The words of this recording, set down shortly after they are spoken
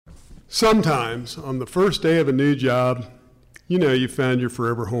Sometimes, on the first day of a new job, you know you found your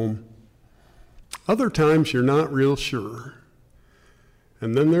forever home. Other times, you're not real sure.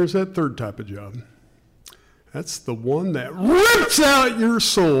 And then there's that third type of job. That's the one that rips out your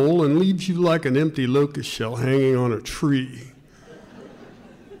soul and leaves you like an empty locust shell hanging on a tree.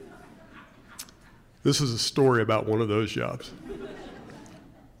 This is a story about one of those jobs.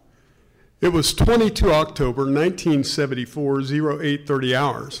 It was 22 October 1974, 0830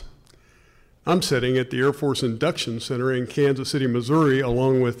 hours. I'm sitting at the Air Force Induction Center in Kansas City, Missouri,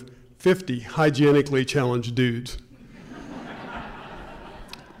 along with 50 hygienically challenged dudes.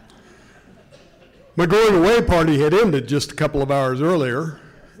 My going away party had ended just a couple of hours earlier,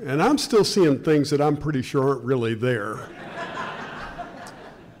 and I'm still seeing things that I'm pretty sure aren't really there.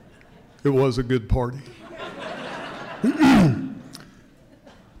 It was a good party.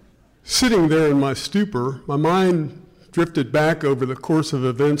 Sitting there in my stupor, my mind drifted back over the course of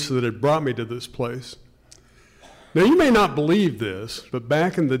events that had brought me to this place. Now, you may not believe this, but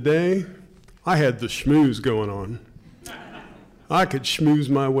back in the day, I had the schmooze going on. I could schmooze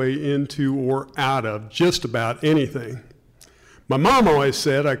my way into or out of just about anything. My mom always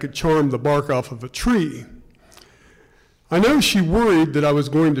said I could charm the bark off of a tree. I know she worried that I was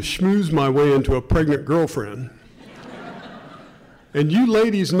going to schmooze my way into a pregnant girlfriend. And you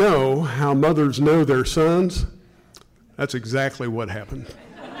ladies know how mothers know their sons. That's exactly what happened.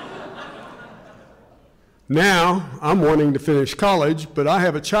 Now, I'm wanting to finish college, but I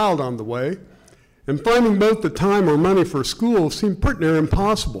have a child on the way, and finding both the time or money for school seemed pretty near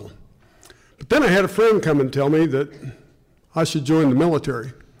impossible. But then I had a friend come and tell me that I should join the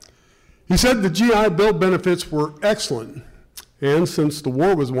military. He said the GI Bill benefits were excellent, and since the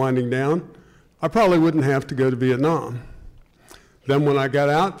war was winding down, I probably wouldn't have to go to Vietnam. Then when I got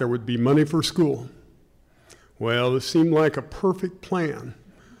out, there would be money for school. Well, this seemed like a perfect plan.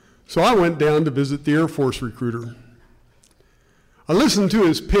 So I went down to visit the Air Force recruiter. I listened to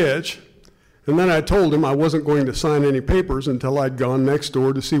his pitch, and then I told him I wasn't going to sign any papers until I'd gone next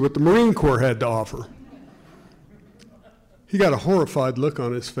door to see what the Marine Corps had to offer. He got a horrified look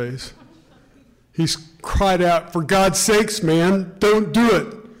on his face. He cried out, "For God's sakes, man, don't do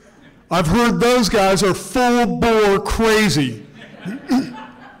it. I've heard those guys are full-bore crazy."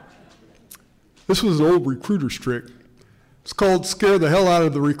 This was an old recruiter's trick. It's called scare the hell out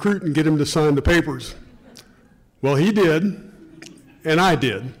of the recruit and get him to sign the papers. Well, he did, and I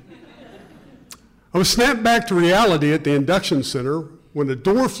did. I was snapped back to reality at the induction center when the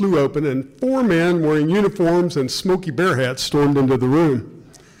door flew open and 4 men wearing uniforms and Smokey Bear hats stormed into the room.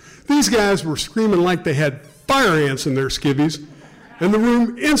 These guys were screaming like they had fire ants in their skivvies, and the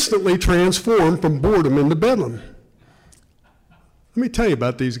room instantly transformed from boredom into bedlam. Let me tell you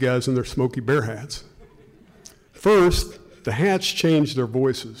about these guys and their Smokey Bear hats. First, the hats changed their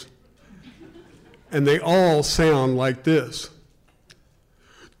voices, and they all sound like this.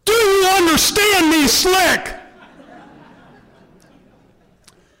 "Do you understand me, Slick?"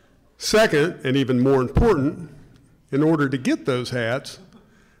 Second, and even more important, in order to get those hats,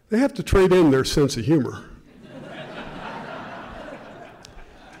 they have to trade in their sense of humor.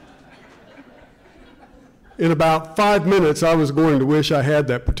 In about 5 minutes, I was going to wish I had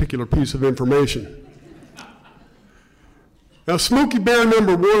that particular piece of information. Now, Smokey Bear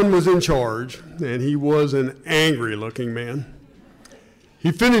number 1 was in charge, and he was an angry-looking man.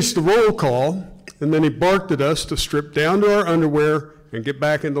 He finished the roll call, and then he barked at us to strip down to our underwear and get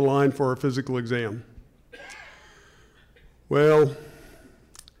back into line for our physical exam. Well,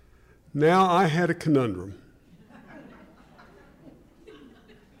 now I had a conundrum.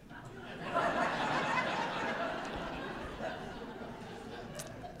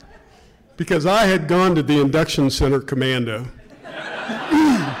 Because I had gone to the induction center commando.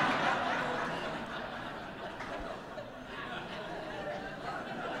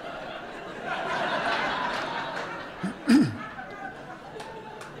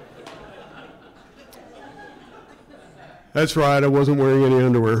 That's right, I wasn't wearing any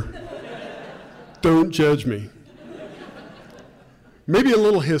underwear. Don't judge me. Maybe a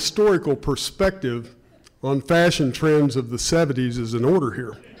little historical perspective on fashion trends of the 70s is in order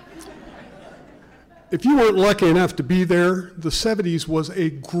here. If you weren't lucky enough to be there, the 70s was a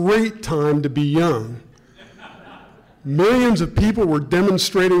great time to be young. Millions of people were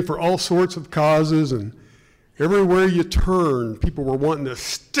demonstrating for all sorts of causes, and everywhere you turned, people were wanting to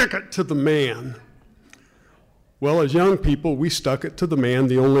stick it to the man. Well, as young people, we stuck it to the man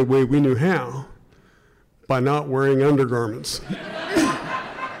the only way we knew how, by not wearing undergarments.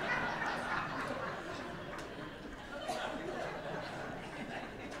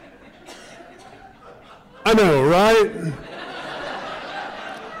 I know, right?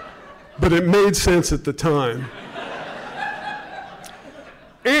 but it made sense at the time.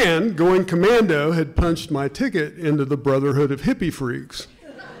 And going commando had punched my ticket into the Brotherhood of Hippie Freaks.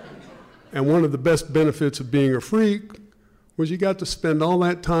 And one of the best benefits of being a freak was you got to spend all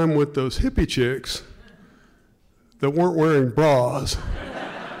that time with those hippie chicks that weren't wearing bras.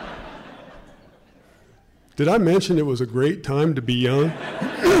 Did I mention it was a great time to be young?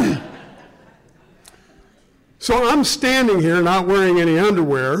 So I'm standing here not wearing any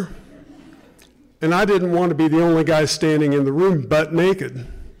underwear, and I didn't want to be the only guy standing in the room butt naked.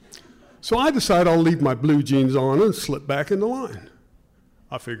 So I decide I'll leave my blue jeans on and slip back in the line.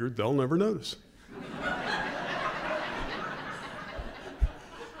 I figured they'll never notice.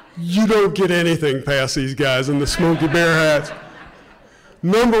 You don't get anything past these guys in the Smokey Bear hats.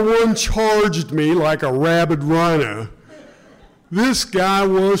 Number one charged me like a rabid rhino. This guy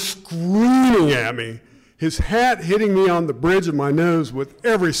was screaming at me, his hat hitting me on the bridge of my nose with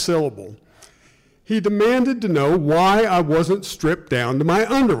every syllable. He demanded to know why I wasn't stripped down to my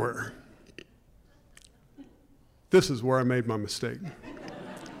underwear. This is where I made my mistake.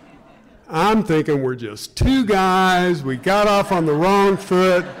 I'm thinking we're just two guys, we got off on the wrong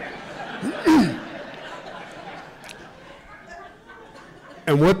foot.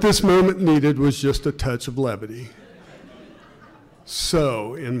 And what this moment needed was just a touch of levity.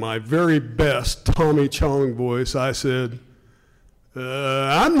 So, in my very best Tommy Chong voice, I said,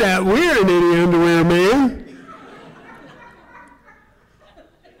 I'm not wearing any underwear, man.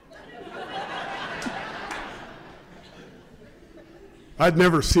 I'd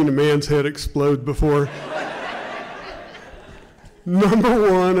never seen a man's head explode before.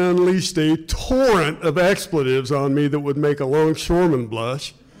 Number one unleashed a torrent of expletives on me that would make a longshoreman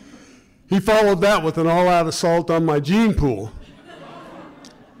blush. He followed that with an all-out assault on my gene pool.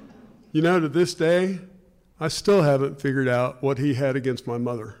 You know, to this day, I still haven't figured out what he had against my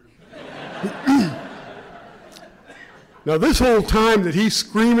mother. Now, this whole time that he's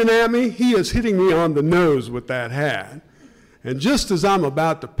screaming at me, he is hitting me on the nose with that hat. And just as I'm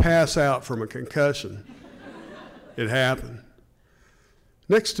about to pass out from a concussion, it happened.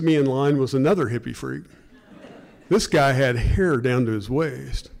 Next to me in line was another hippie freak. This guy had hair down to his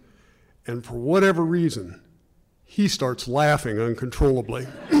waist, and for whatever reason, he starts laughing uncontrollably.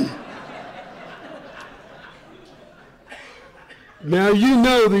 Now, you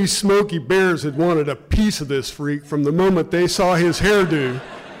know these Smokey Bears had wanted a piece of this freak from the moment they saw his hairdo.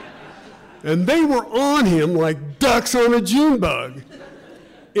 And they were on him like ducks on a June bug.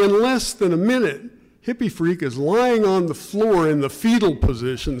 In less than a minute, Hippie Freak is lying on the floor in the fetal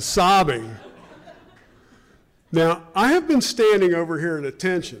position, sobbing. Now, I have been standing over here at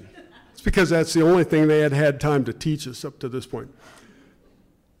attention. It's because that's the only thing they had had time to teach us up to this point.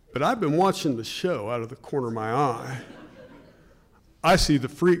 But I've been watching the show out of the corner of my eye. I see the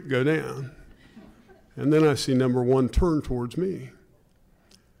freak go down, and then I see number one turn towards me.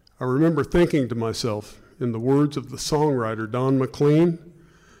 I remember thinking to myself, in the words of the songwriter Don McLean,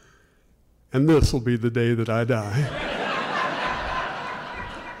 and this will be the day that I die.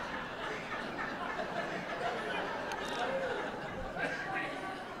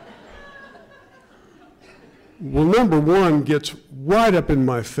 Well, number one gets right up in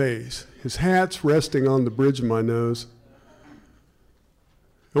my face. His hat's resting on the bridge of my nose.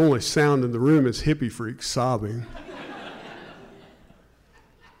 The only sound in the room is Hippie Freak sobbing.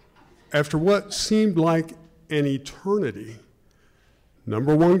 After what seemed like an eternity,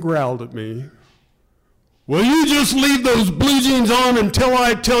 number one growled at me, "Will you just leave those blue jeans on until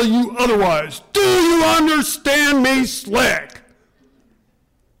I tell you otherwise? Do you understand me, slick?"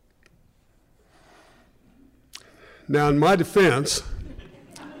 Now, in my defense,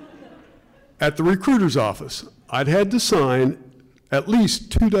 at the recruiter's office, I'd had to sign at least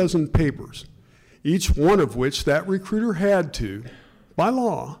 24 papers, each one of which that recruiter had to, by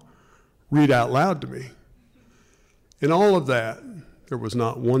law, read out loud to me. In all of that, there was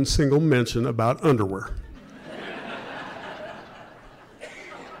not one single mention about underwear.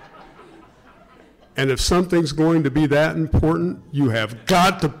 And if something's going to be that important, you have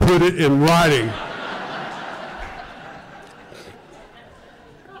got to put it in writing.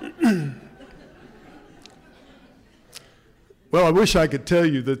 Well, I wish I could tell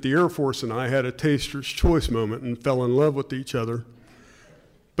you that the Air Force and I had a taster's choice moment and fell in love with each other,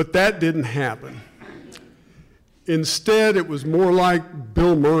 but that didn't happen. Instead, it was more like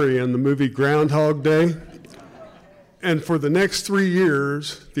Bill Murray in the movie Groundhog Day. And for the next 3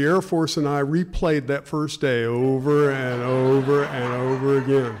 years, the Air Force and I replayed that first day over and over and over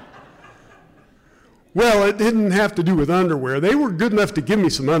again. Well, it didn't have to do with underwear. They were good enough to give me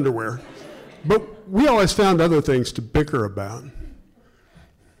some underwear. But we always found other things to bicker about.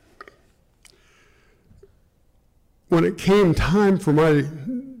 when it came time for my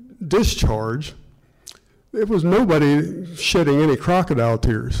discharge, there was nobody shedding any crocodile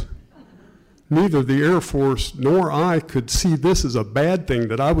tears. Neither the Air Force nor I could see this as a bad thing,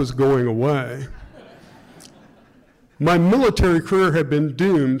 that I was going away. My military career had been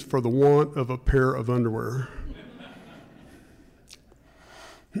doomed for the want of a pair of underwear.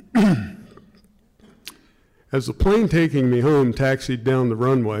 As the plane taking me home taxied down the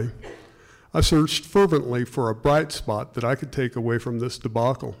runway, I searched fervently for a bright spot that I could take away from this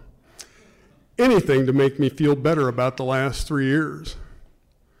debacle. Anything to make me feel better about the last 3 years.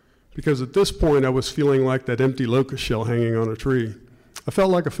 Because at this point, I was feeling like that empty locust shell hanging on a tree. I felt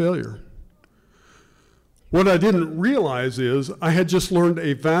like a failure. What I didn't realize is I had just learned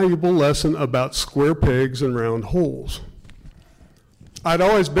a valuable lesson about square pegs and round holes. I'd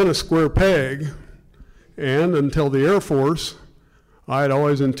always been a square peg, and until the Air Force, I had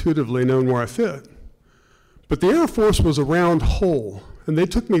always intuitively known where I fit. But the Air Force was a round hole, and they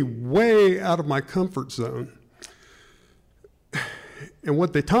took me way out of my comfort zone. And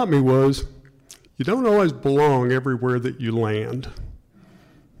what they taught me was, you don't always belong everywhere that you land.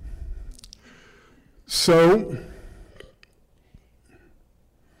 So,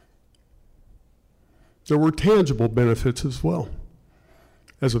 there were tangible benefits as well.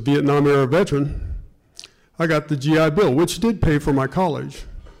 As a Vietnam-era veteran, I got the GI Bill, which did pay for my college.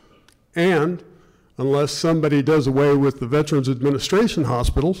 And, unless somebody does away with the Veterans Administration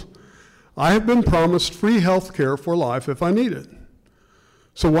hospitals, I have been promised free health care for life if I need it.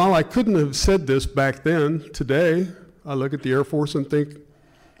 So while I couldn't have said this back then, today, I look at the Air Force and think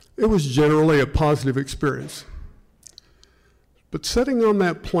it was generally a positive experience. But sitting on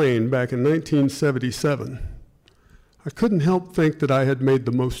that plane back in 1977, I couldn't help think that I had made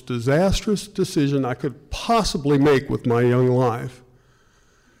the most disastrous decision I could possibly make with my young life.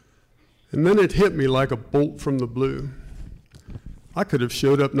 And then it hit me like a bolt from the blue. I could have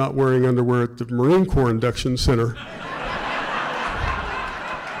showed up not wearing underwear at the Marine Corps Induction Center.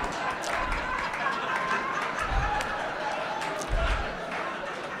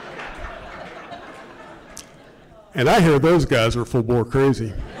 And I hear those guys are full bore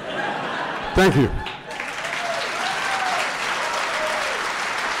crazy. Thank you.